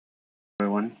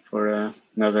everyone, for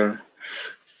another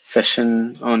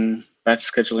session on batch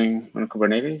scheduling on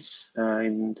Kubernetes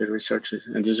in the research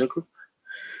and user group.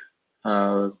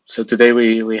 So today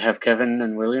we have Kevin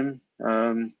and William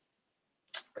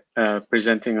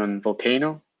presenting on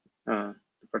Volcano. The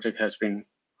project has been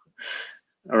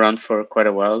around for quite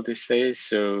a while these days,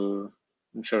 so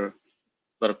I'm sure a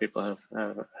lot of people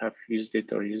have used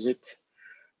it or use it.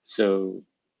 So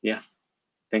yeah,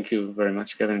 thank you very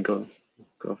much, Kevin. Go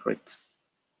for it.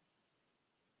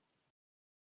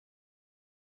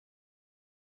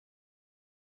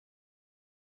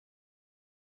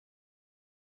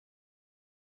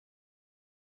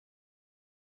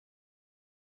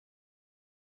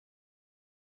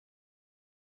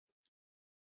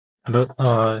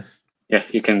 Hello. Yeah,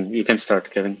 you can start,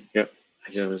 Kevin. Yep,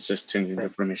 I was just changing the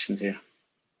permissions here.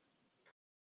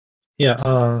 Yeah.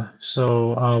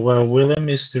 While William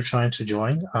is still trying to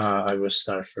join, I will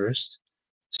start first.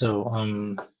 So,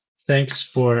 thanks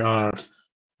for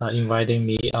inviting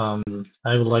me.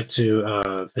 I would like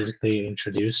to basically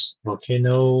introduce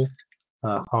Volcano,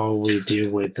 how we deal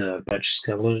with batch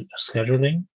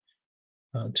scheduling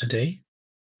today.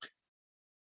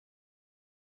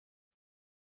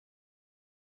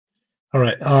 All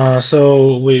right.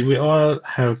 So we all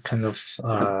have kind of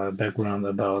background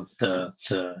about the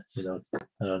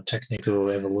technical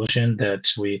evolution that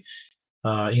we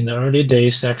in the early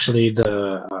days. Actually,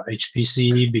 the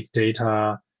HPC, big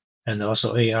data, and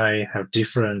also AI have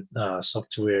different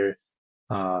software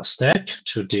stack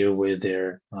to deal with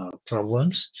their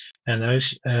problems. And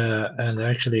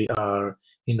actually,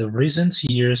 in the recent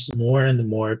years, more and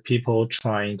more people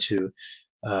trying to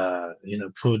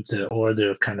put all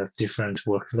the kind of different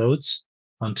workloads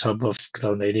on top of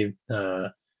cloud native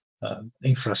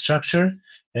infrastructure.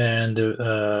 And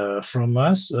from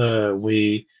us,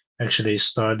 we actually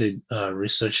started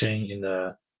researching in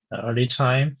the early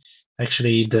time.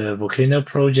 Actually, the Volcano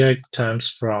project comes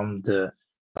from the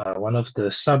one of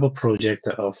the sub project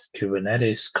of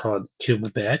Kubernetes called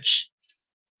KubeBatch.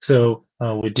 So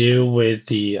we deal with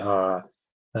the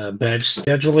batch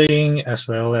scheduling as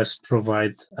well as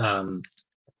provide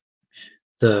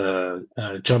the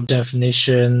job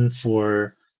definition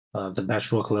for the batch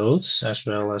workloads, as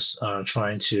well as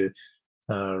trying to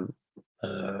uh,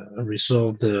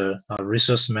 resolve the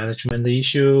resource management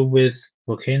issue with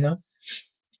Volcano.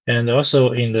 And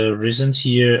also in the recent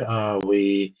year,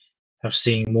 we have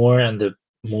seen more and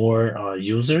more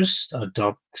users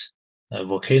adopt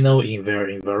Volcano in their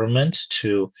environment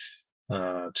to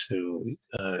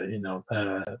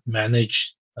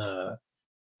manage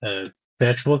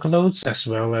batch workloads as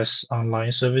well as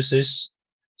online services.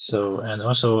 So, and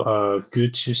also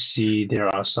good to see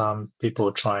there are some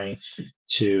people trying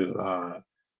to uh,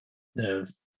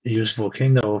 use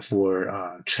Volcano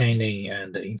for training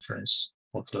and inference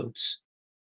workloads.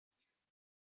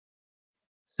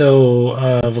 So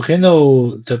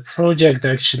Volcano, the project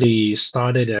actually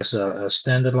started as a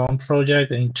standalone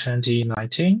project in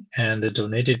 2019 and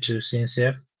donated to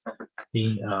CNCF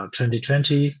in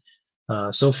 2020.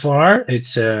 So far,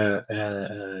 it's a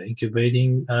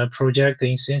incubating project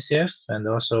in CNCF, and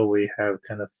also we have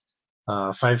kind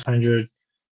of 500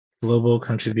 global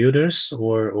contributors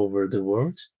all over the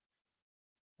world.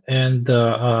 And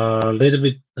a little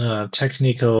bit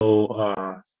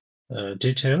technical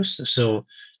details. So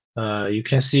you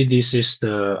can see this is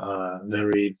the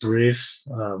very brief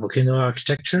Volcano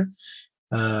architecture.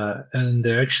 And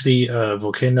actually,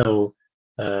 Volcano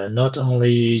not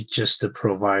only just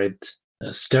provide a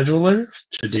scheduler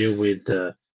to deal with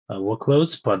the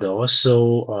workloads, but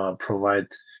also provide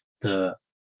the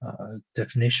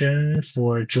definition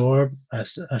for job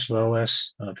as well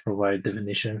as provide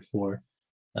definition for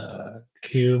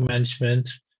queue management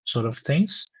sort of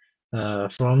things.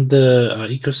 From the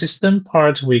ecosystem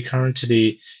part, we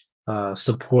currently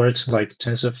support like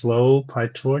TensorFlow,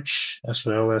 PyTorch, as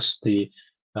well as the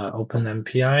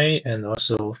OpenMPI, and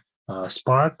also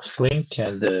Spark, Flink,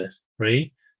 and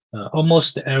Ray.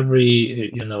 Almost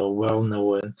every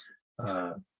well-known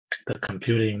the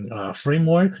computing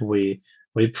framework, we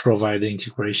provide the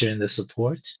integration and the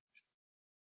support.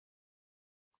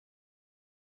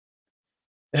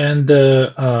 And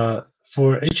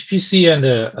for HPC and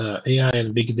AI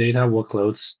and big data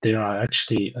workloads, they are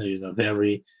actually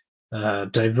very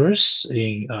diverse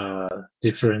in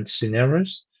different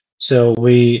scenarios. So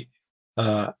we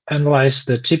analyze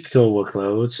the typical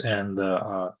workloads, and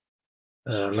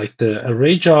like the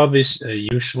array job is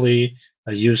usually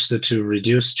used to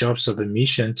reduce job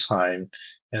submission time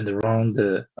and run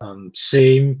the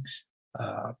same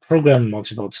program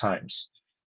multiple times.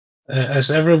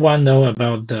 As everyone know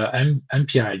about the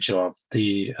MPI job,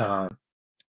 the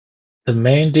The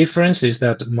main difference is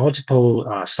that multiple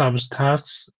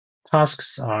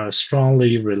tasks are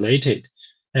strongly related,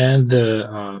 and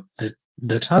the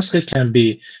task can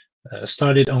be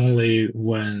started only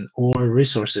when all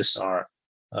resources are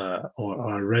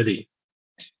ready.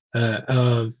 Uh,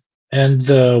 uh, and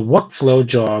the workflow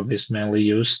job is mainly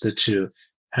used to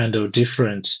handle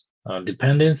different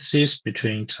dependencies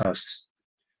between tasks.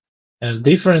 And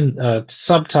different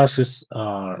subtasks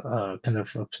are kind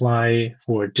of apply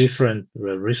for different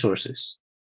resources.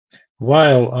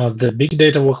 While the big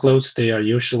data workloads, they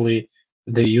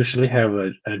usually have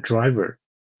a driver.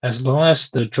 As long as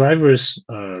the driver's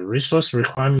resource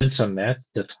requirements are met,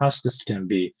 the tasks can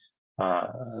be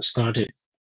started.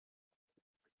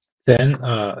 Then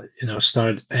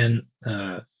start and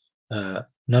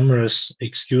numerous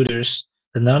executors.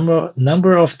 The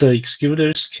number of the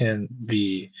executors can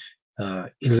be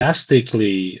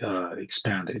elastically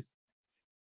expanded,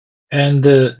 and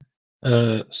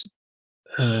uh,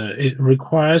 it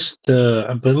requires the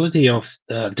ability of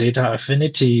data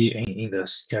affinity in the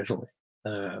scheduling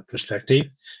perspective.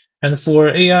 And for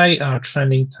AI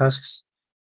training tasks,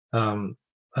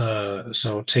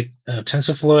 so take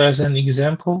TensorFlow as an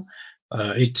example.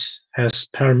 It has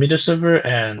parameter server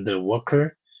and the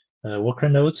worker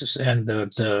nodes, and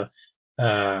the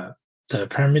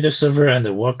parameter server and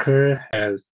the worker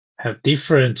have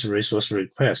different resource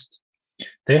requests.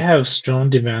 They have strong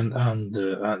demand on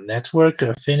the network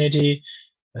affinity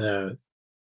uh,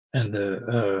 and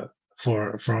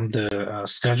for from the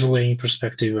scheduling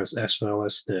perspective as well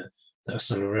as the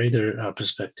accelerator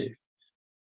perspective.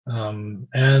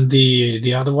 And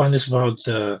the other one is about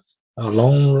the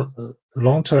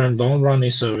long-term,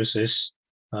 long-running services.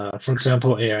 For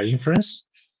example, AI inference.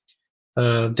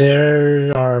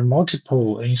 There are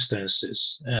multiple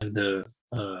instances, and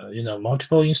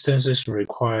multiple instances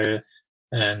require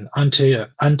an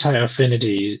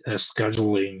anti-affinity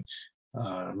scheduling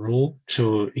rule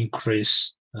to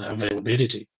increase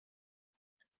availability.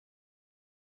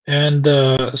 And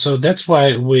so that's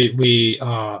why we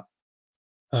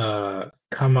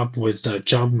come up with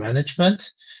job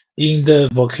management. In the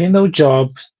Volcano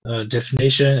job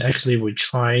definition, actually, we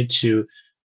try to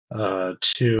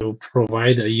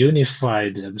provide a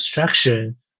unified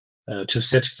abstraction to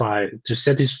satisfy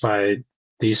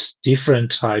this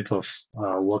different type of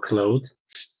workload.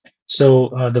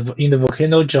 So in the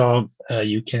Volcano job,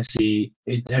 you can see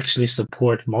it actually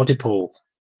support multiple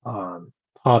pod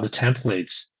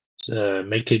templates.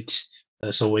 Make it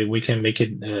so we can make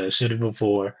it suitable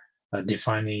for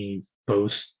defining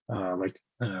both like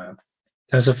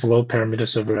TensorFlow parameter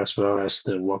server as well as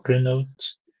the worker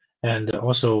nodes. And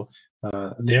also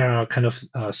there are kind of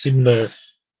similar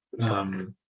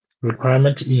um,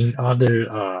 requirement in other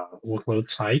workload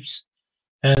types.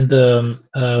 And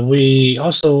we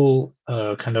also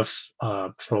kind of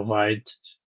provide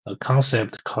a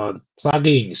concept called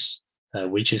plugins,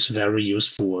 which is very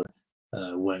useful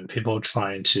when people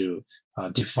trying to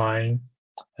define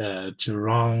to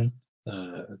run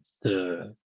uh,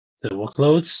 the the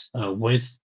workloads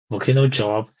with Volcano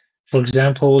job. For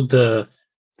example, the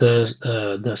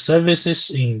services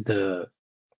in the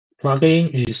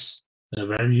plugin is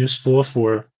very useful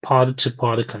for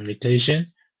pod-to-pod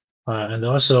communication, and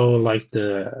also like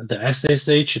the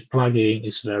SSH plugin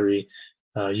is very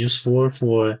useful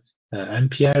for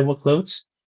MPI workloads,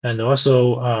 and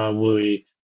also we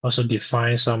also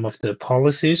define some of the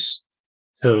policies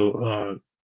to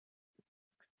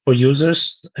for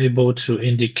users able to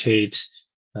indicate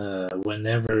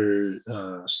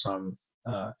whenever some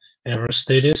error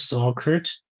status occurred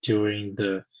during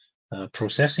the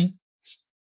processing.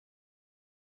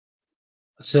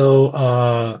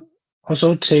 So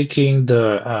also taking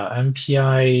the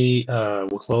MPI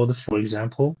workload, for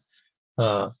example,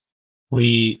 uh,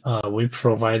 we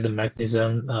provide the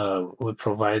mechanism, we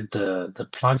provide the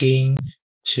plugin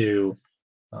to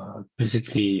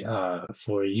basically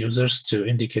for users to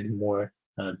indicate more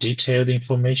detailed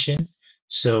information.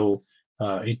 So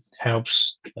it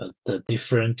helps the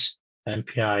different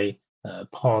MPI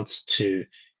pods to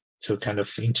kind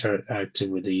of interact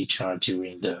with each other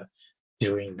during the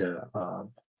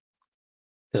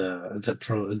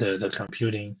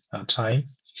computing time.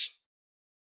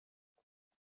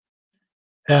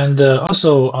 And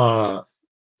also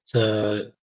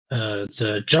the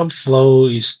job flow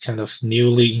is kind of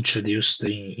newly introduced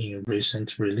in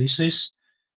recent releases.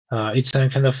 It's a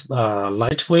kind of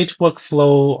lightweight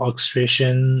workflow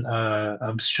orchestration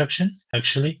abstraction,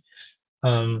 actually.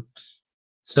 Um,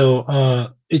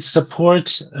 so it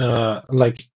supports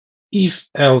like if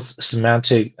else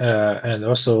semantic and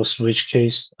also switch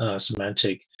case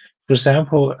semantic. For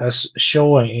example, as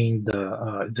shown in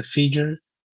the figure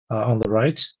on the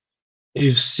right,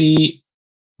 if C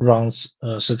runs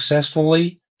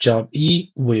successfully, job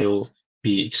E will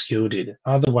be executed.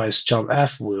 Otherwise, job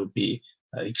F will be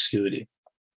executed.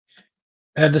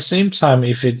 At the same time,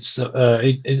 if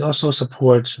it also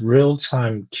supports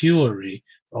real-time query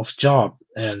of job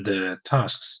and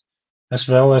tasks, as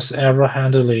well as error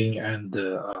handling and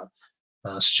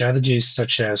strategies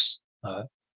such as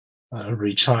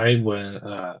retry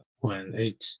when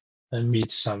it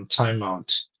meets some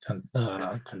timeout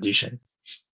condition.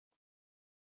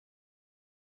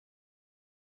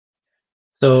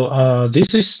 So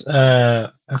this is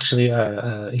actually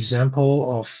an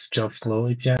example of job flow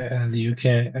API, and you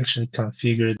can actually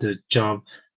configure the job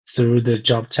through the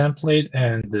job template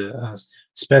and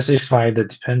specify the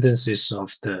dependencies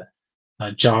of the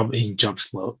job in job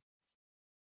flow.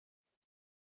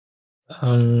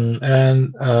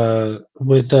 And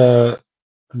with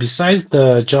besides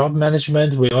the job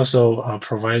management, we also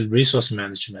provide resource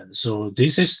management. So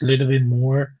this is a little bit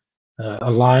more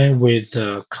aligned with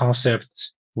the concept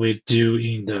we do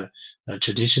in the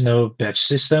traditional batch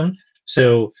system.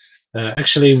 So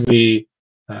actually, we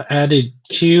added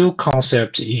queue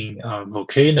concept in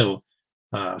Volcano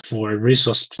for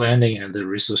resource planning and the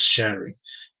resource sharing.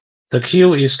 The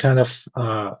queue is kind of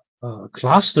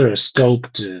cluster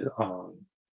scoped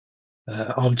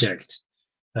object.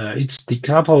 It's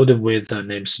decoupled with the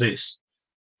namespace.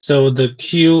 So the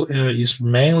queue is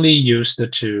mainly used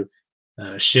to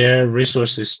share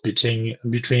resources between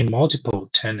multiple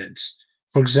tenants.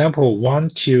 For example, one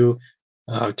queue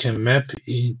can map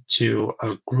into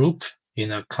a group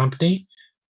in a company,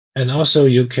 and also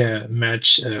you can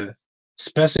match a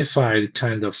specified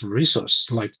kind of resource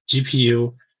like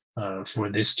GPU for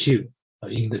this queue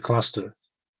in the cluster.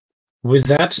 With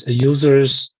that,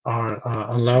 users are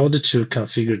allowed to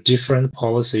configure different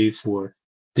policy for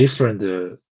different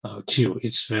queue.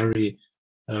 It's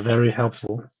very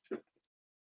helpful.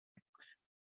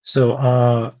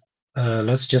 So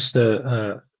let's just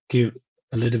give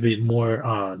a little bit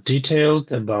more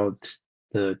detailed about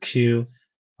the queue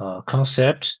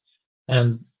concept.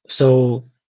 And so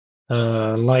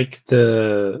like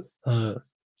the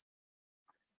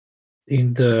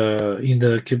in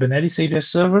the Kubernetes API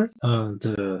server,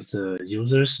 the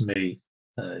users may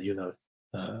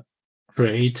uh,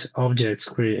 create objects,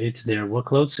 create their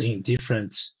workloads in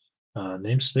different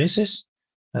namespaces.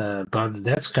 But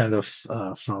that's kind of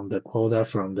from the quota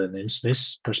from the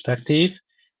namespace perspective.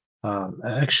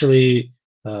 Actually,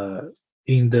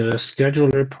 in the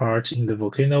scheduler part, in the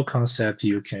Volcano concept,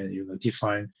 you can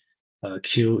define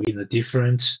queue in a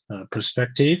different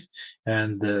perspective,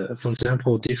 and for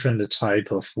example, different type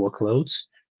of workloads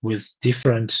with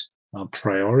different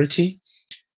priority.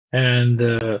 And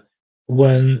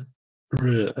when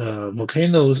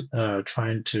Volcano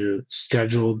trying to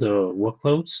schedule the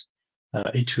workloads,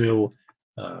 it will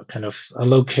kind of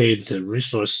allocate the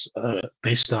resource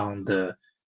based on the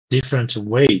different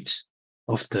weight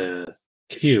of the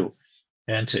queue,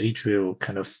 and it will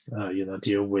kind of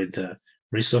deal with the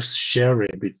resource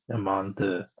sharing among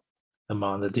the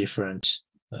different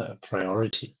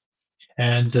priority.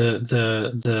 And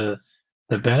the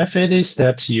benefit is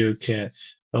that you can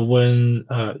when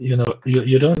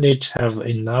you don't need to have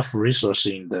enough resource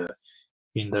in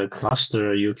the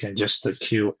cluster, you can just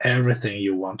queue everything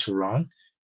you want to run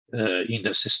in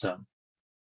the system.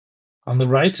 On the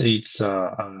right, it's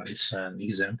an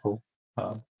example.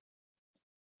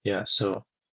 Yeah, so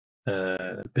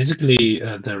basically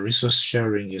the resource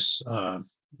sharing is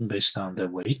based on the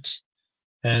weight.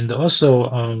 And also,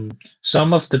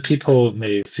 some of the people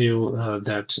may feel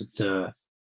that the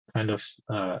kind of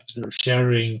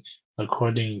sharing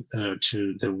according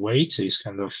to the weight is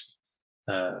kind of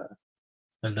uh,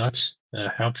 not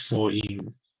helpful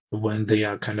in when they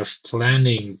are kind of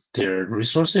planning their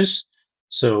resources.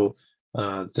 So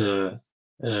the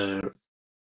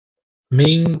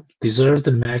main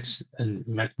deserved max and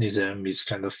mechanism is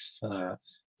kind of a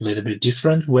little bit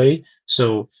different way.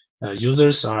 So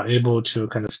users are able to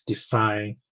kind of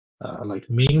define like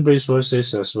mean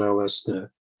resources as well as the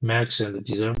max and the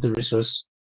deserved resource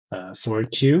for a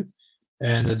queue.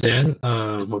 And then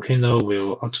Volcano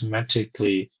will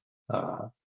automatically uh,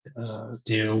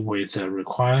 deal with the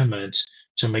requirement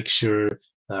to make sure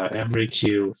every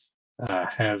queue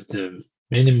have the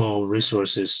minimal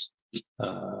resources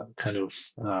kind of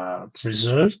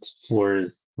preserved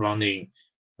for running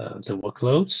the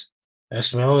workloads,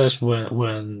 as well as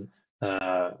when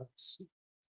uh,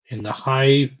 in a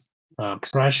high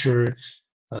pressure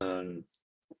um,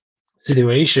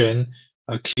 situation,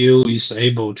 a queue is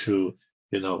able to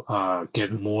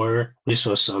get more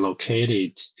resource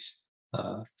allocated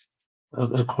uh,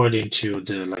 according to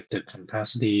the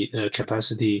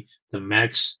capacity, the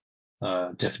max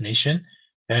definition,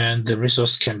 and the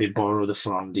resource can be borrowed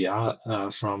from the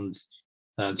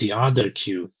other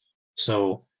queue.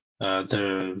 So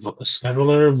the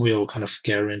scheduler will kind of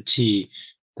guarantee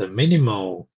the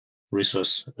minimal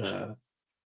resource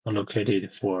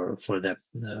allocated for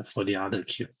the other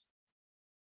queue.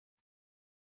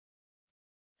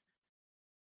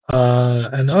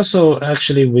 And also,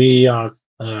 actually, we are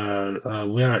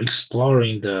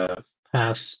exploring the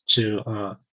path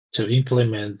to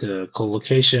implement the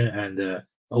co-location and the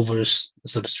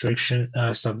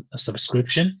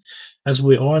subscription. As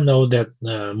we all know that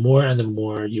more and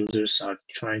more users are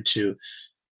trying to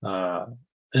uh,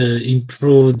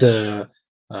 improve the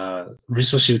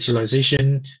resource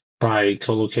utilization by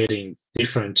co-locating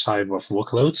different type of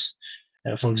workloads.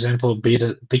 For example,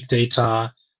 big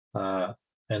data, uh,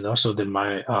 and also the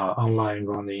my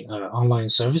online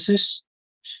services.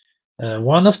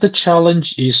 One of the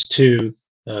challenge is to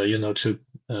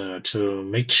to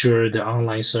make sure the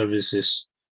online service is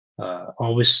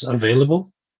always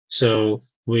available. So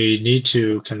we need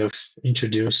to kind of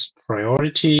introduce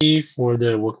priority for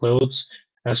the workloads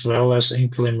as well as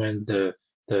implement the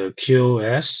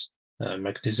QoS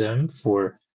mechanism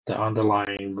for the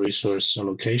underlying resource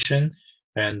allocation,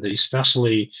 and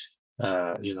especially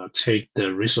take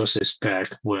the resources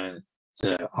back when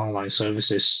the online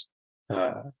services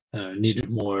uh, need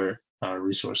more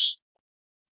resource.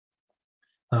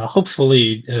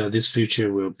 Hopefully, this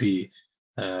feature will be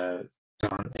done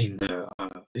in the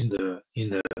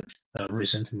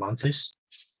recent months.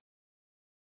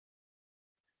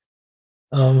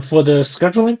 For the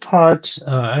scheduling part,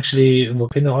 actually,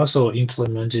 Volcano also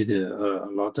implemented a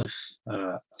lot of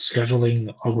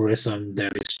scheduling algorithm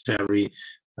that is very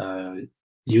uh,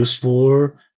 useful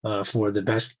for the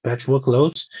batch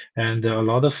workloads, and a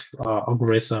lot of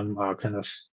algorithm are kind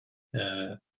of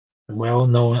uh, well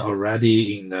known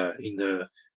already in the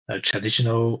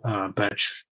traditional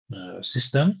batch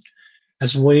system.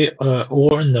 As we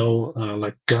all know,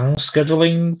 like gun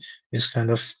scheduling is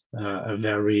kind of a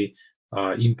very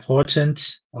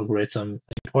important algorithm,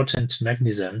 important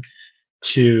mechanism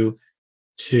to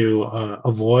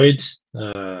avoid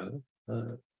uh,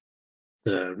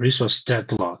 the resource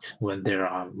deadlock when there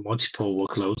are multiple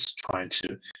workloads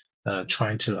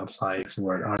trying to apply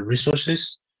for our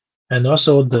resources, and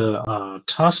also the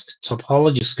task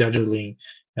topology scheduling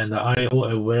and the I/O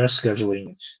aware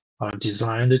scheduling are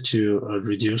designed to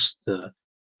reduce the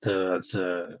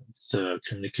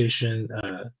communication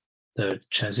the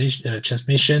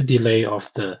transmission delay of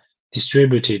the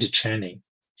distributed chaining.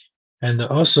 And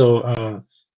also,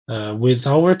 with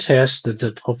our test,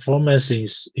 the performance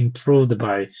is improved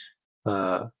by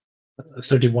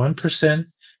 31%.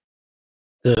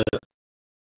 The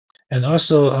And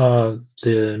also,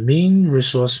 the mean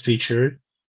resource feature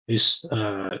is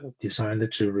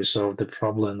designed to resolve the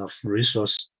problem of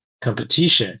resource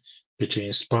competition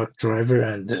between Spark driver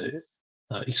and the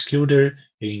executor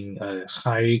in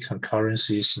high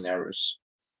concurrency scenarios.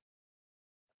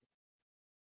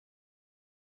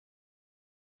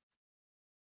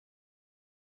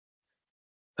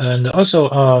 And also,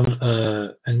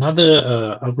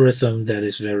 another algorithm that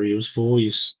is very useful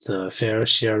is the fair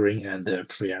sharing and the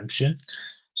preemption.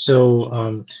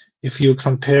 So, if you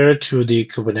compare to the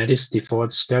Kubernetes default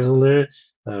scheduler,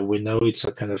 we know it's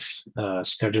a kind of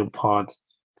scheduled part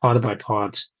by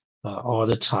part, all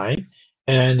the time,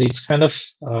 and it's kind of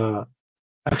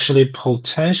actually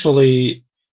potentially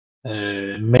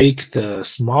make the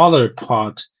smaller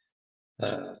part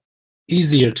uh,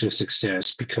 easier to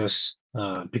success because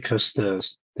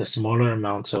the smaller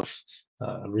amount of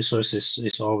resources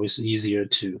is always easier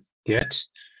to get.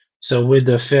 So with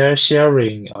the fair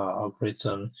sharing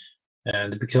algorithm,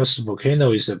 and because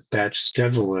Volcano is a batch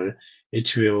scheduler,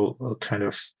 it will kind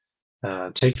of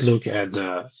take a look at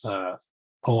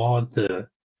all the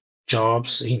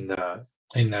jobs in the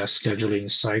scheduling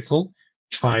cycle,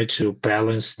 try to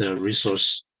balance the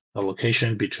resource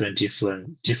allocation between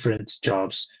different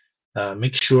jobs,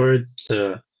 make sure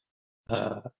the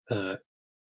uh, uh,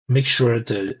 make sure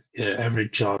that every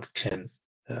job can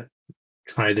uh,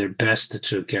 try their best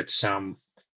to get some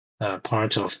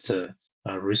part of the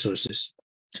resources.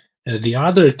 The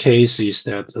other case is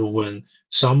that when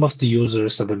some of the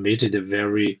users submitted a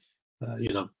very,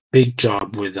 big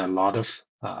job with a lot of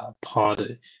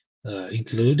pod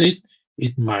included,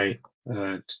 it might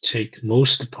take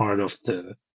most part of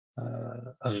the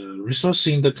resource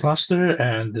in the cluster,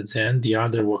 and then the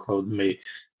other workload may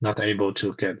not able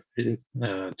to get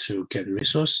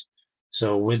resource.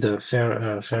 So with the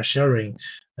fair sharing,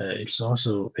 it's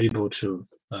also able to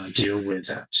deal with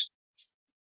that.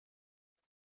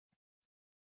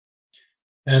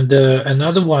 And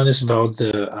another one is about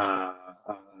the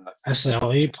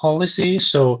SLA policy.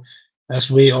 So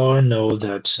as we all know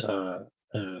that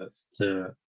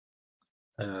the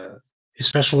uh,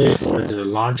 especially for the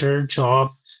larger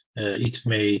job, it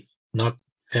may not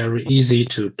very easy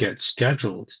to get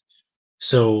scheduled.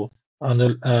 So on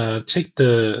the take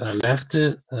the left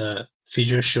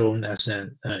figure shown as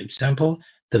an example,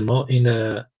 the mo in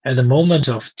the at the moment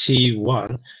of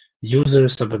T1, user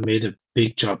submit a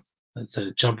big job,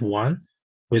 the job one,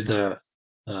 with a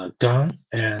gun,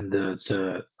 and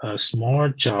the small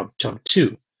job, job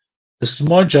two. The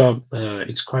small job,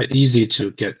 it's quite easy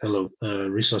to get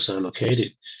resource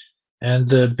allocated, and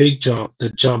the big job, the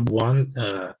job one,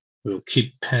 will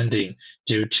keep pending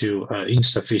due to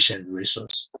insufficient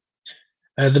resource.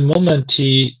 At the moment,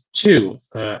 T2,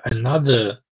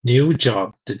 another new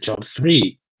job, the job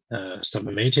three,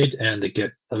 submitted and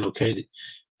get allocated.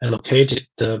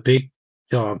 The big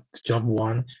job, job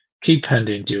one, keep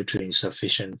pending due to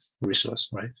insufficient resource,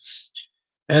 right?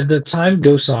 As the time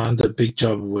goes on, the big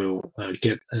job will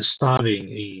get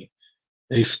starving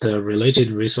if the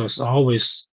related resource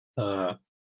always uh,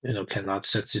 cannot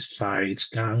satisfy its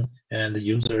gun, and the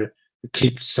user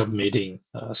keeps submitting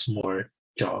small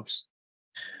jobs.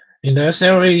 In the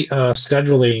SLA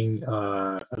scheduling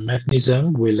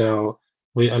mechanism,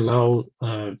 we allow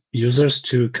users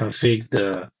to configure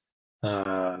the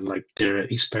like their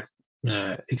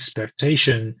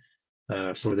expectation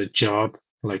for the job,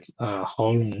 like how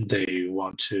long they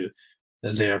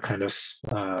are kind of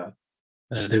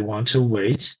they want to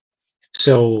wait.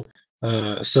 So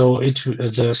the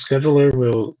scheduler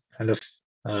will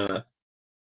uh,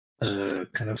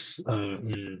 kind of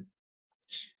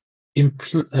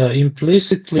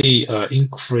implicitly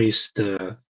increase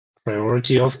the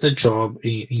priority of the job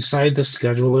inside the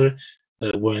scheduler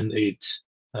when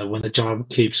the job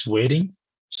keeps waiting.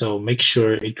 So make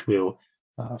sure it will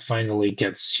finally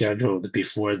get scheduled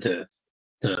before the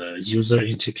user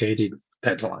indicated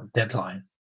deadline.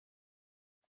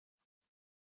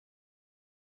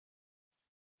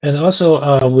 And also,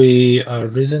 we're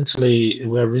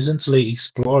recently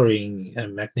exploring a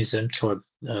mechanism called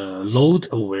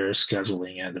load-aware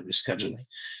scheduling and rescheduling.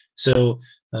 So,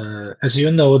 as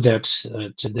you know, that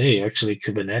today actually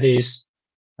Kubernetes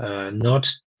not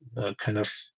kind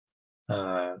of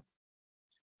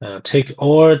uh, take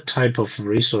all type of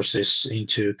resources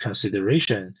into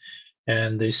consideration,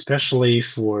 and especially uh,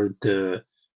 for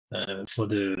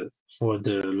the for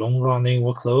the long running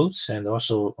workloads, and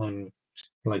also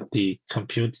like the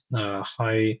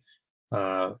high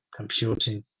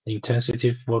computing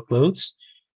intensive workloads,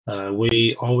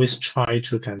 we always try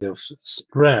to kind of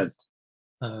spread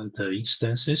the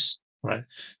instances, right?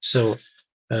 So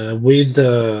with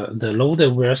the load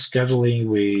aware scheduling,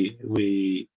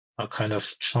 we are kind of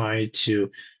try to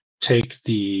take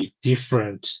the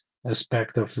different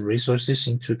aspect of resources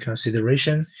into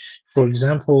consideration. For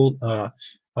example,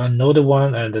 on node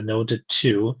one and the node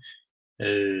two,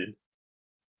 uh,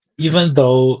 even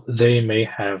though they may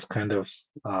have kind of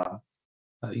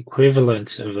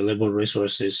equivalent available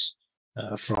resources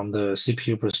from the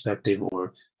CPU perspective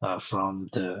or from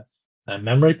the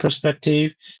memory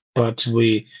perspective, but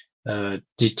we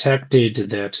detected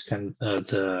that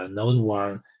the node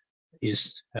one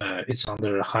is it's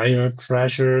under higher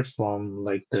pressure from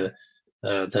like the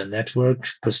network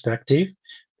perspective.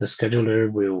 The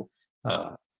scheduler will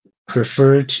uh,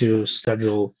 prefer to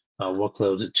schedule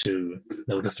workload to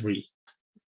node 3.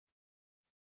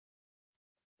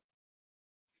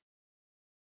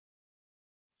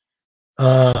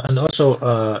 And also,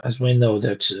 as we know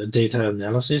that data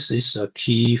analysis is a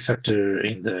key factor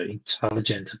in the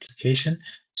intelligent application.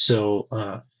 So,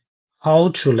 how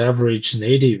to leverage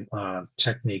native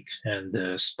technique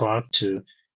and Spark to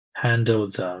handle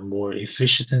the more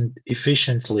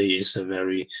efficiently is a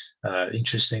very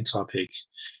interesting topic.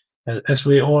 As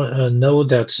we all know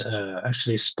that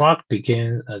actually Spark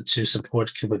began to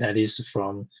support Kubernetes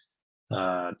from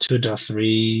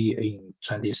 2.3 in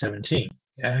 2017.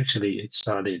 Actually, it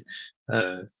started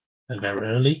uh, very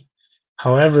early.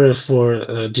 However,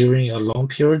 for during a long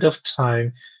period of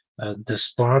time, the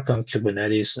Spark on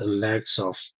Kubernetes lacks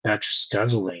of batch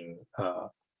scheduling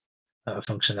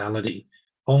functionality.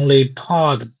 Only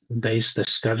pod-based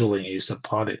scheduling is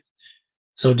supported.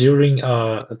 So during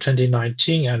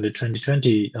 2019 and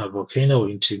 2020, Volcano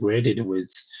integrated with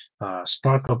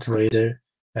Spark operator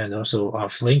and also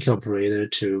Flink operator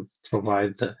to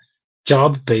provide the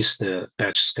job-based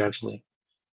batch scheduling.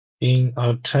 In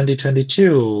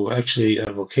 2022, actually,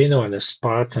 Volcano and the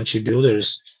Spark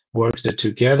contributors worked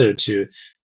together to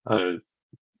uh,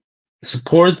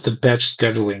 support the batch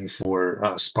scheduling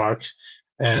for Spark.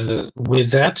 And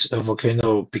with that,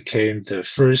 Volcano became the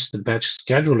first batch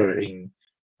scheduler in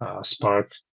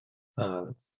Spark uh,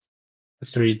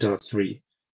 3.3,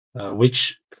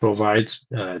 which provides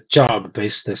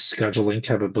job-based scheduling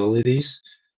capabilities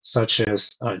such as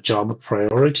job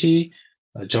priority,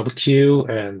 job queue,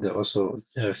 and also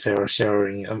fair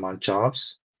sharing among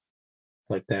jobs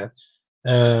like that.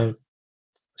 Uh,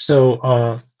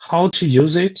 so how to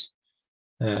use it?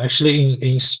 Actually,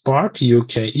 in Spark, you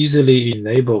can easily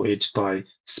enable it by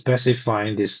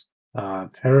specifying these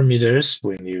parameters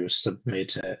when you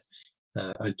submit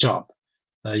a job.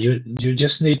 You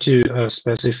just need to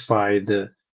specify the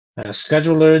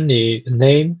scheduler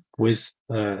name with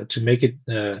to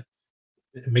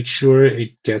make sure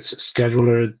it gets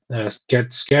scheduled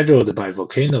by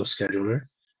Volcano scheduler,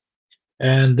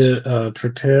 and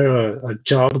prepare a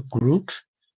job group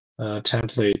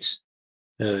template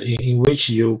in which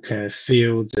you can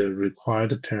fill the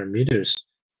required parameters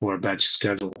for batch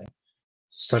scheduling,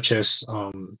 such as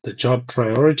the job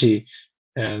priority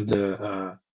and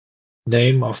the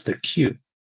name of the queue.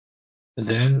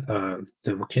 Then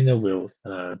the Volcano will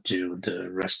do the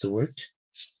rest of the work.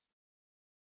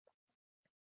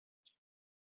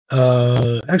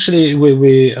 Actually,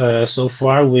 we so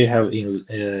far we have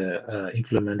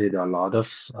implemented a lot of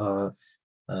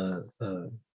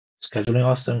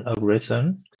scheduling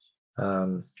algorithm.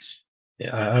 Um,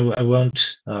 yeah, I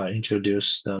won't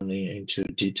introduce them into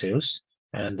details,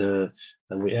 and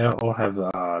we all have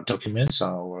documents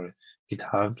on our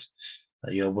GitHub.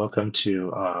 You're welcome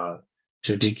to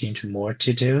dig into more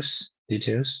details.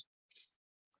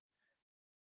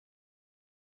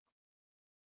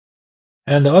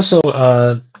 And also,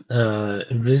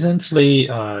 recently,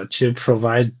 to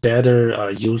provide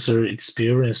better user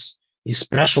experience,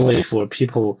 especially for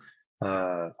people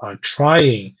are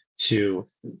trying to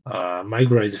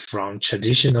migrate from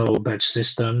traditional batch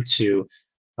system to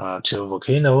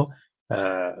Volcano,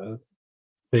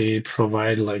 we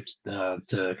provide like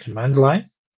the command line.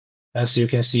 As you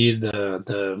can see,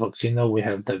 the Volcano, we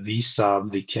have the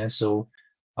vsub, vcancel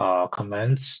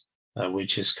commands,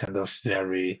 which is kind of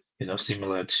very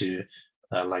similar to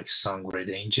like SoundGrid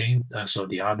engine, so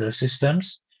the other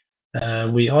systems.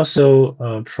 We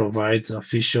also provide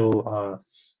official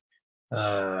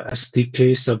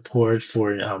SDK support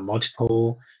for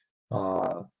multiple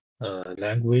uh,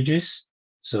 languages.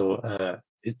 So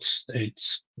it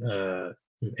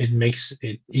makes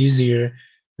it easier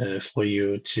for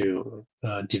you to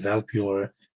develop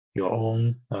your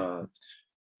own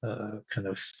kind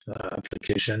of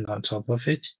application on top of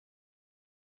it.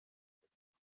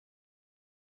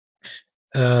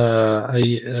 Let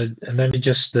me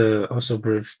just also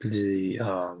briefly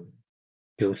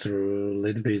go through a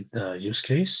little bit use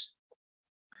case.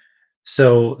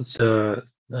 So the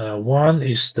one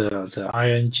is the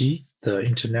ING, the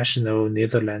International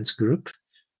Netherlands Group.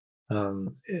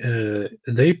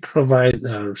 They provide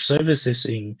services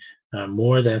in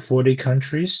more than 40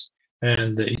 countries,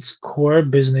 and its core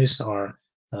business are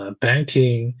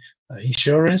banking,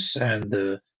 insurance,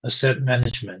 and asset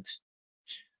management.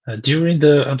 During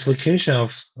the application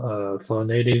of for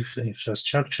native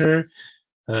infrastructure,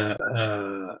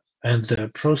 and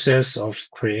the process of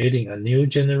creating a new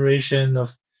generation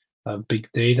of big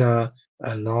data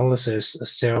analysis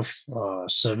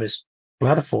self-service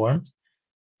platform,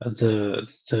 the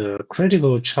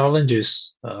critical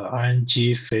challenges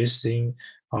ING facing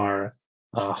are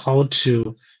how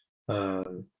to uh,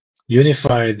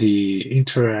 unify the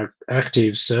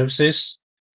interactive services,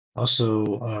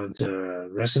 also the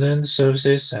resident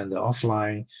services and the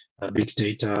offline big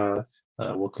data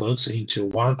workloads into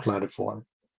one platform.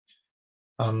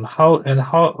 How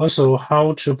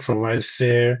to provide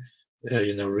fair,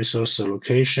 resource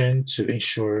allocation to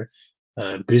ensure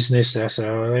business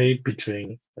SLA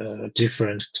between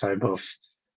different type of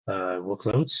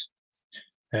workloads,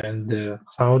 and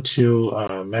how to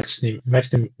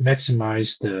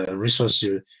maximize the resource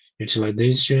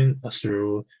utilization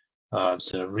through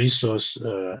the resource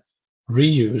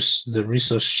reuse, the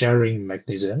resource sharing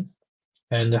mechanism,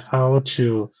 and how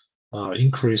to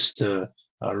increase the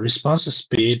response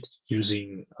speed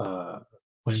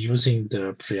when using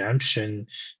the preemption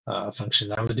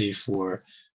functionality for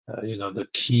the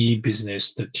key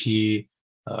business, the key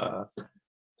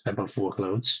type of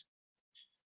workloads.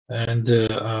 And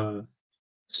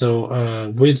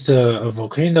with the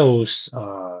Volcano's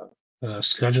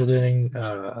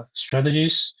scheduling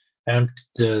strategies and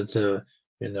the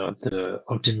the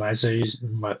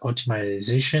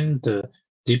optimization, the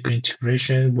deep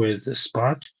integration with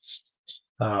Spark.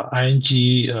 ING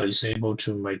is able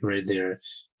to migrate the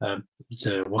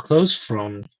workloads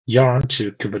from Yarn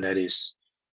to Kubernetes.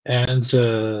 And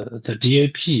the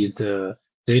DAP, the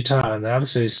data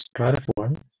analysis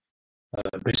platform,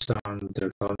 based on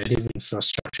the cloud native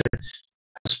infrastructure,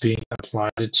 has been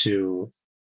applied to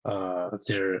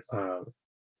their uh,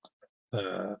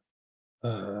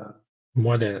 uh,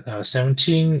 more than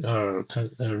 17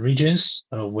 regions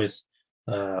with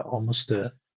almost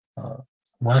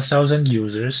 1,000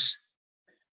 users.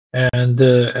 And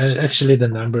actually, the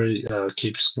number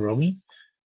keeps growing.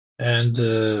 And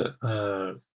the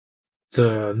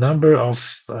number of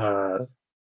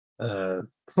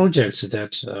projects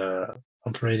that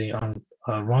operating on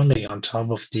running on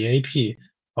top of DAP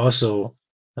also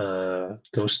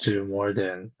goes to more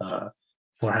than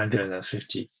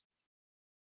 450.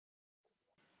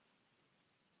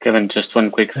 Kevin, just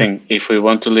one quick And, thing. If we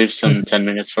want to leave some mhm, 10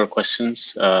 minutes for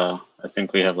questions, I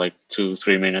think we have like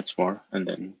 2-3 minutes more, and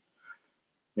then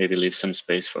maybe leave some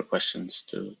space for questions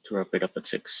to wrap it up at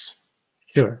 6. Is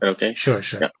sure, that okay? sure.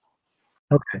 Yeah.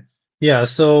 Okay. Yeah,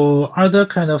 so other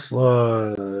kind of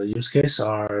use case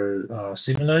are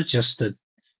similar, just that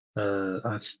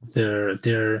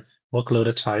their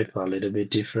workload type are a little bit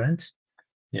different.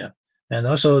 Yeah. And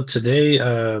also today,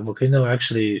 Volcano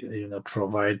actually,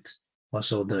 provide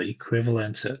also the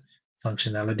equivalent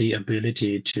functionality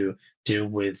ability to deal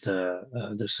with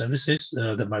the services,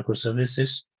 the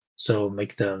microservices, so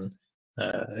make them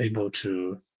able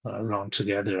to run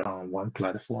together on one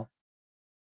platform.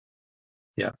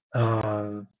 Yeah.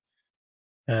 And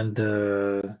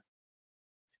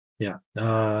yeah.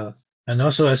 And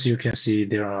also, as you can see,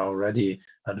 there are already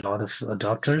a lot of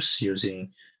adopters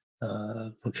using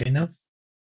Volcano.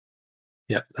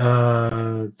 Yeah,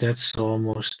 that's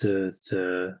almost the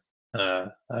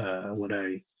what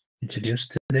I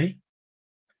introduced today.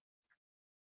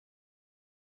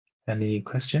 Any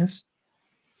questions?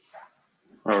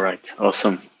 All right.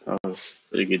 Awesome. That was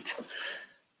really good.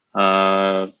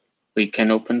 We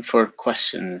can open for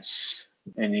questions.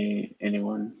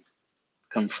 Anyone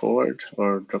come forward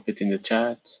or drop it in the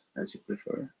chat as you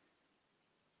prefer.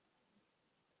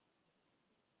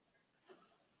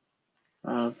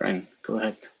 Brian, go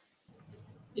ahead.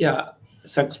 Yeah,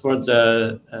 thanks for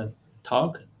the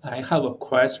talk. I have a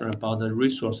question about the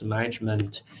resource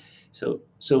management. So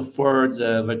for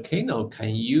the Volcano,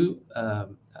 can you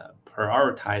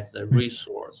prioritize the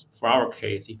resource? For our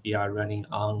case, if we are running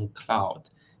on cloud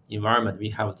environment, we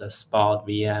have the spot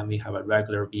VM, we have a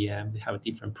regular VM, we have a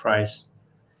different price.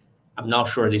 I'm not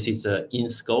sure this is in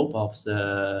scope of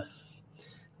the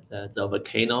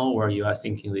Volcano, or you are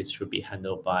thinking this should be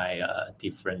handled by a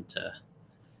different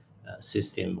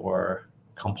system or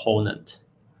component.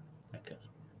 Like,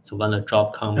 so when a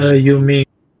job comes in, You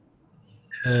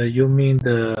mean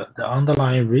the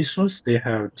underlying resource? They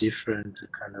have different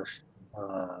kind of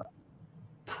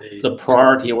the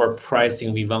priority or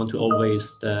pricing, we want to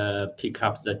always pick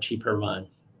up the cheaper one.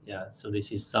 Yeah, so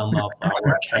this is some of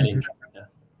our challenge. Yeah.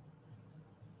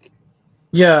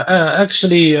 Yeah,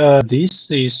 actually,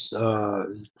 this is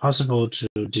possible to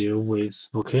deal with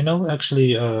Volcano.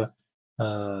 Actually,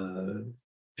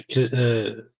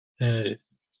 because,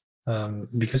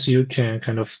 because you can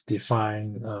kind of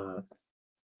define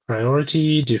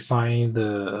priority, define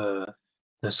the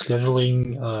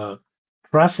scheduling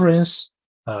preference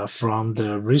from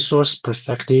the resource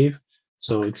perspective.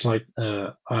 So it's like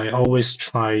I always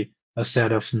try a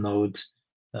set of nodes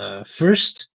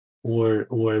first, or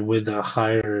with a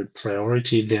higher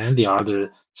priority than the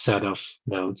other set of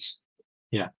nodes.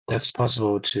 Yeah, that's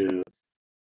possible to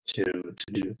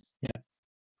do. Yeah.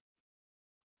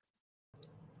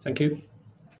 Thank you.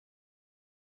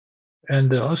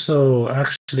 And also,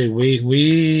 actually,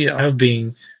 we have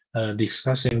been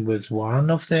discussing with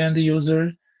one of the end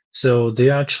user, so they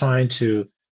are trying to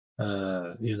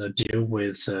deal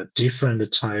with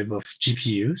different type of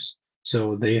GPUs.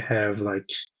 So they have like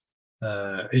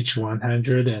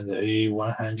H100 and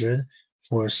A100.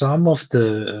 For some of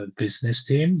the business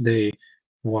team, they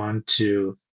want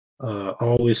to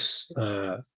always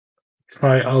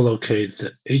try allocate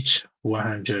the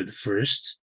H100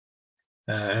 first,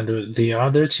 and the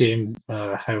other team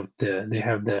they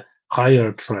have the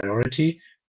higher priority.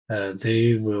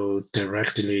 They will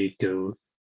directly go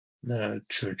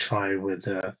to try with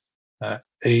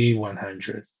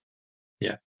A100.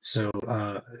 Yeah. So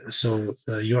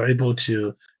you're able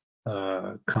to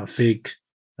config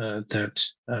that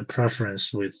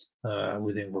preference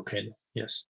within Volcano.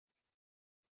 Yes.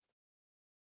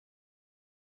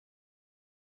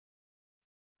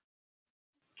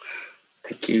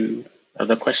 Thank you.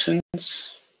 Other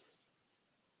questions?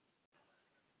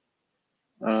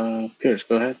 Piers,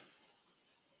 go ahead.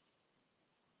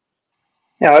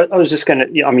 Yeah, I was just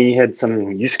going to, I mean, you had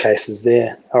some use cases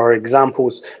there or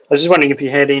examples. I was just wondering if you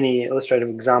had any illustrative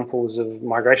examples of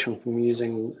migration from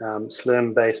using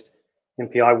Slurm-based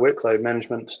MPI workload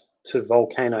management to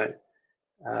Volcano.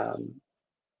 You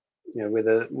know,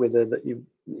 whether that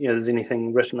there's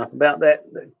anything written up about that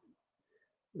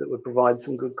would provide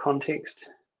some good context.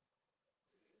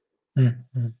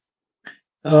 Mm-hmm.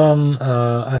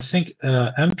 I think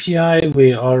MPI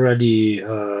we already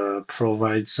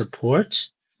provide support.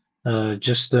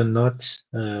 Just not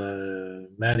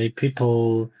many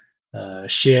people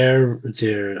share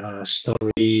their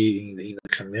story in the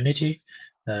community,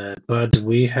 but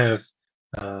we have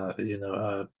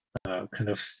kind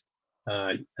of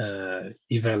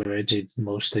evaluated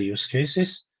most use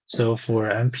cases. So for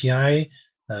MPI,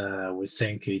 we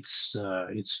think it's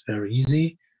very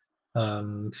easy.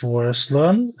 For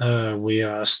Slurm, we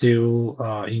are still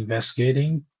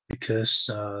investigating because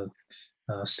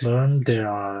Slurm there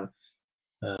are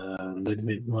a little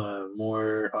bit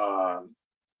more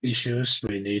issues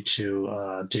we need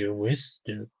to deal with,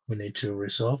 we need to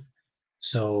resolve.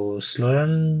 So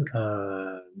Slurm,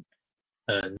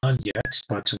 not yet,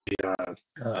 but we are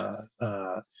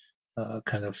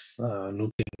kind of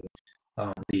looking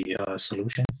on the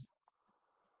solution.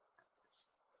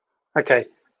 Okay,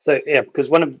 so yeah, because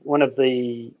one of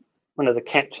the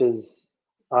catches,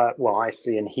 well, I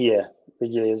see and hear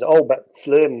regularly is, oh, but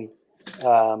Slurm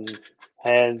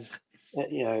has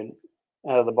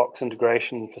out of the box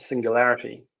integration for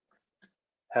Singularity,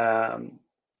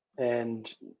 and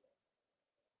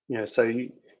so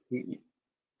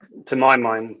to my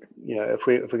mind, if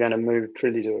we're going to move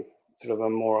truly to sort of a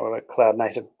more of a cloud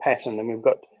native pattern, then you've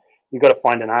got to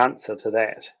find an answer to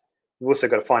that. We've also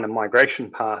got to find a migration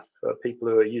path for people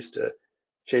who are used to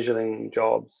scheduling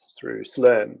jobs through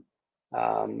Slurm,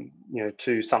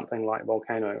 to something like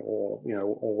Volcano or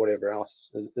whatever else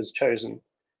is chosen.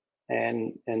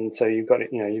 And so you've got to,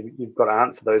 you've got to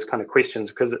answer those kind of questions,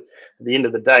 because at the end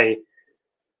of the day,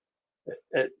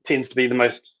 it tends to be the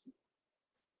most,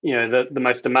 the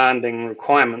most demanding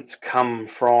requirements come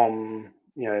from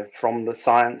from the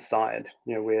science side,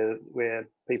 where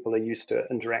people are used to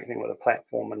interacting with a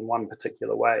platform in one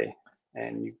particular way,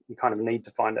 and you kind of need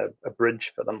to find a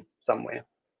bridge for them somewhere.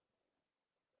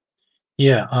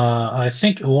 Yeah, I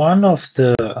think one of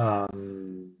the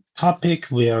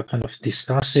topic we are kind of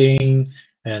discussing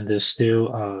and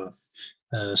still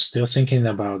thinking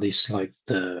about is like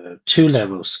the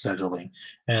two-level scheduling,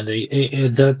 and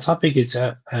the topic is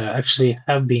actually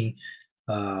have been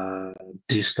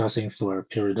discussing for a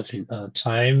period of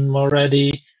time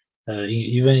already.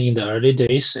 Even in the early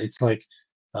days, it's like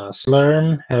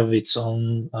Slurm has its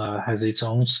own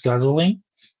scheduling,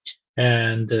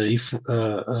 and if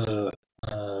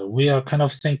we are kind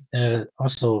of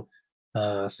also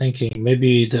thinking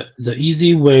maybe the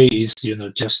easy way is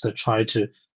just to try to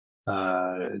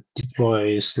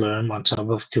deploy Slurm on top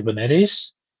of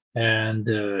Kubernetes, and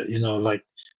like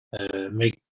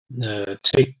make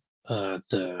take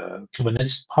the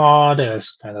Kubernetes pod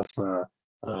as kind of a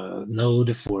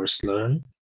node for Slurm,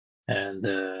 and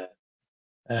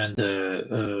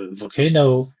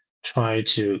Volcano try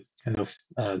to kind of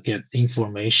get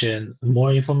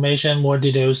more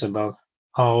details about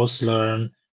how Slurm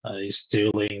is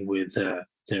dealing with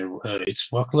its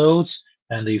workloads,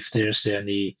 and if there's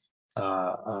any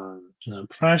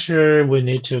pressure we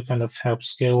need to kind of help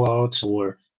scale out,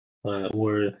 or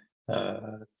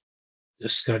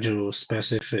schedule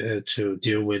specific to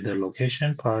deal with the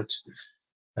location part.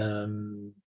 But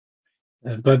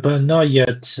not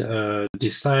yet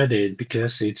decided,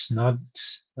 because it's not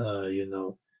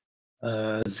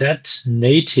that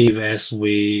native as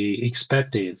we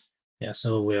expected. Yeah,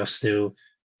 so we are still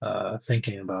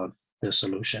thinking about the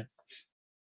solution.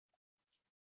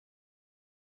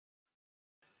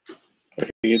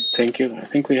 Very good, thank you. I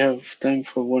think we have time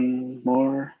for one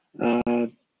more.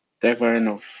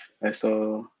 Devarinov, I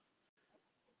saw.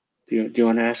 Do you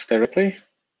want to ask directly?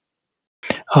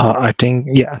 I think,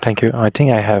 yeah, thank you. I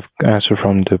think I have answer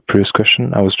from the previous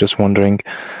question. I was just wondering,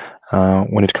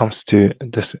 when it comes to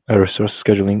this resource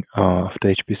scheduling of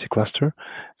the HPC cluster,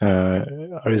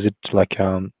 or is it like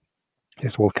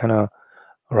is Volcano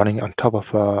running on top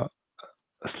of a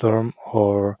Slurm,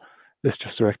 or is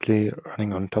just directly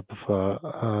running on top of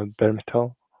bare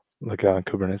metal, like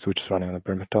Kubernetes, which is running on a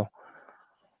bare metal?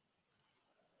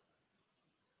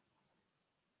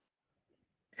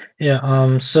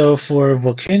 Yeah, so for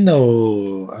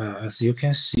Volcano, as you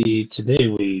can see today,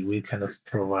 we kind of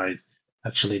provide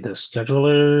actually the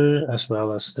scheduler as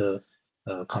well as the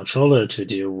controller to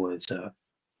deal with the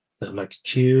like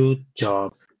queue,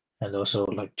 job, and also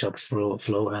like job flow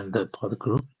and the pod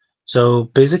group. So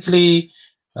basically,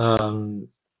 the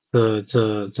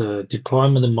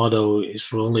deployment model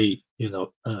is really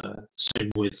same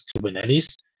with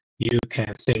Kubernetes. You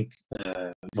can think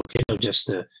Volcano just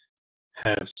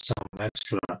have some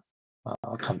extra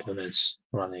components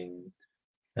running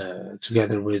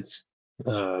together with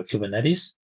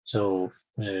Kubernetes. So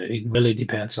it really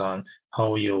depends on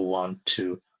how you want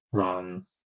to run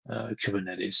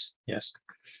Kubernetes. Yes.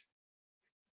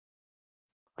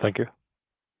 Thank you.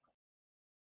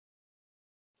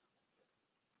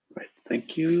 Right.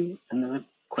 Thank you. Another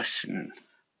question.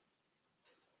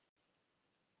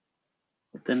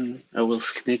 But then I will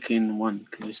sneak in one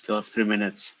because we still have 3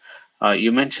 minutes.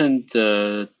 You mentioned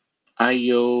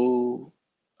IO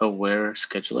aware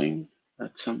scheduling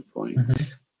at some point.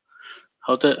 Mhm.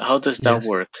 How does that Yes.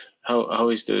 work? How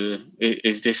is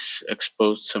this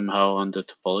exposed somehow on the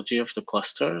topology of the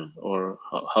cluster, or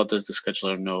how does the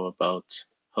scheduler know about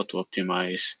how to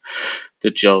optimize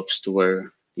the jobs to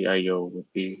where the IO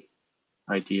would be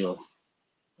ideal?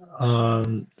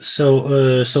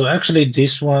 So actually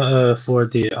this one for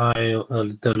the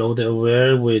load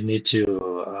aware, we need to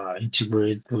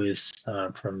integrate with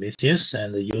Prometheus,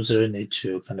 and the user need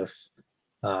to kind of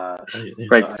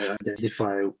Right.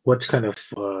 identify what kind of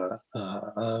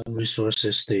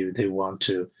resources they want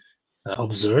to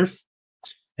observe.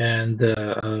 And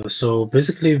so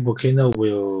basically Volcano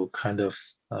will kind of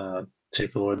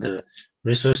take all the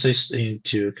resources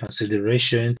into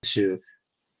consideration to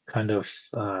kind of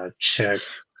check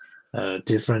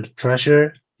different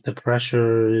pressure, the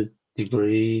pressure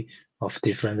degree of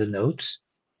different nodes.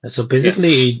 And so Yeah.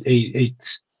 basically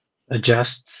it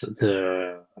adjusts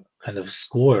the kind of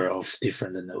score of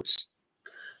different nodes.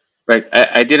 Right.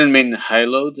 I didn't mean high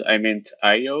load. I meant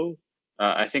IO.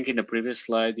 I think in the previous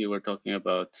slide you were talking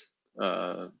about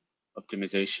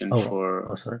optimization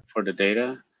Oh, sorry. for the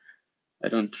data. I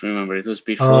don't remember. It was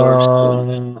before.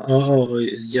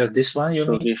 Yeah, this one you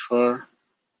Still mean? before.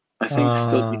 I think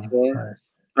still before. Right.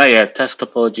 Oh yeah, test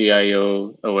topology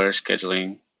IO aware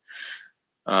scheduling.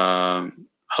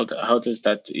 How does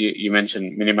that? You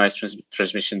mentioned minimize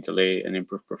transmission delay and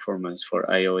improve performance for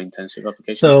IO intensive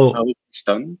applications. So How it's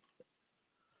done?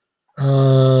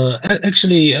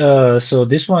 actually, so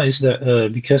this one is the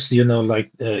because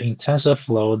like in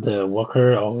TensorFlow, the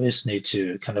worker always need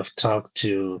to kind of talk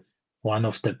to one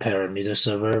of the parameter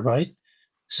server, right?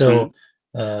 So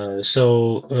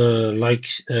like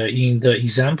in the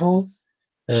example,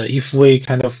 if we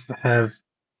kind of have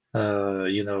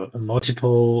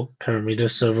multiple parameter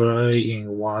server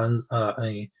in one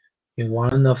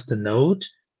of the node,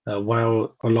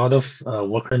 while a lot of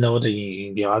worker node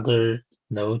in the other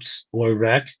nodes or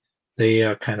rack, they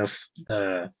are kind of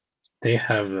they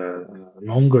have a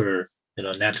longer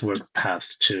network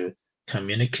path to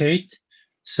communicate.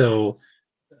 So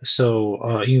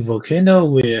in Volcano,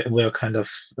 we're kind of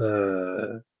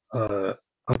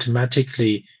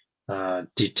automatically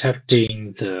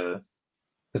detecting the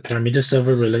parameter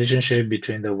server relationship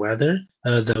between the weather,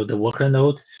 the worker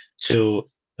node, to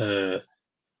uh,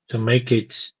 to make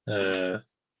it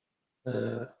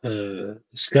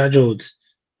scheduled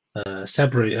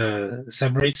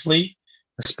separately,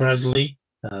 spreadly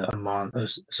among.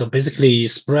 So basically,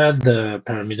 spread the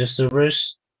parameter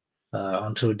servers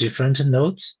onto different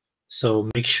nodes. So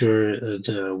make sure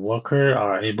the worker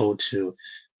are able to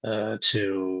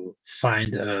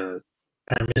find a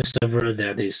parameter server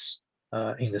that is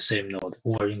in the same node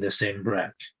or in the same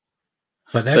rack.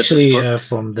 But actually,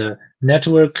 from the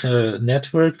network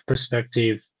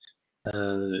perspective,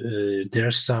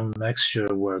 there's some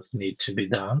extra work need to be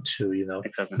done to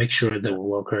Exactly. make sure the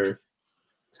worker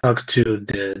talk to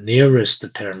the nearest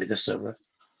parameter server.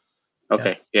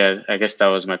 Okay. Yeah, I guess that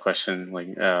was my question.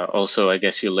 Like, also, I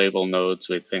guess you label nodes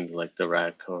with things like the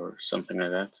rack or something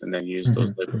like that, and then use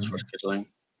those labels for scheduling.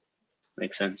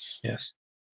 Makes sense. Yes.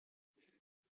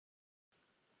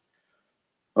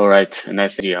 All right, and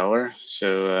that's the hour.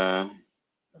 So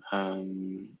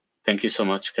thank you so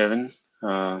much, Kevin.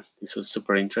 This was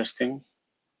super interesting.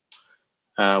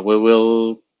 We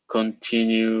will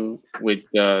continue with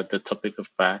the topic of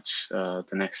batch the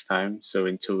next time. So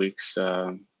in 2 weeks,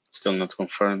 still not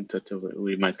confirmed that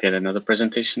we might get another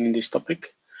presentation in this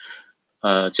topic.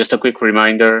 Just a quick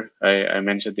reminder, I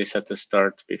mentioned this at the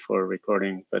start before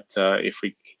recording, but if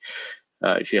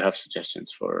you have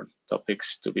suggestions for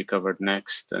topics to be covered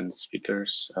next and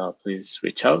speakers, please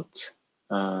reach out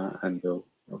and we'll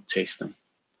chase them.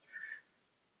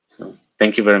 So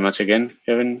thank you very much again,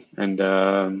 Kevin.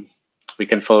 And we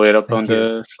can follow it up on Thank you.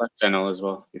 the Slack channel as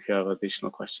well if you have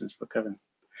additional questions for Kevin.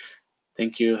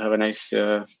 Thank you. Have a nice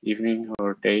evening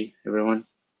or day, everyone.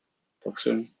 Talk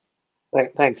soon.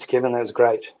 Thanks, Kevin. That was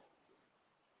great.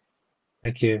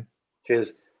 Thank you. Cheers.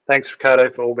 Thanks,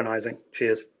 Ricardo, for organizing.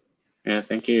 Cheers. Yeah,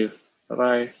 thank you.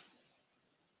 Bye-bye.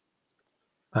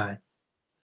 Bye.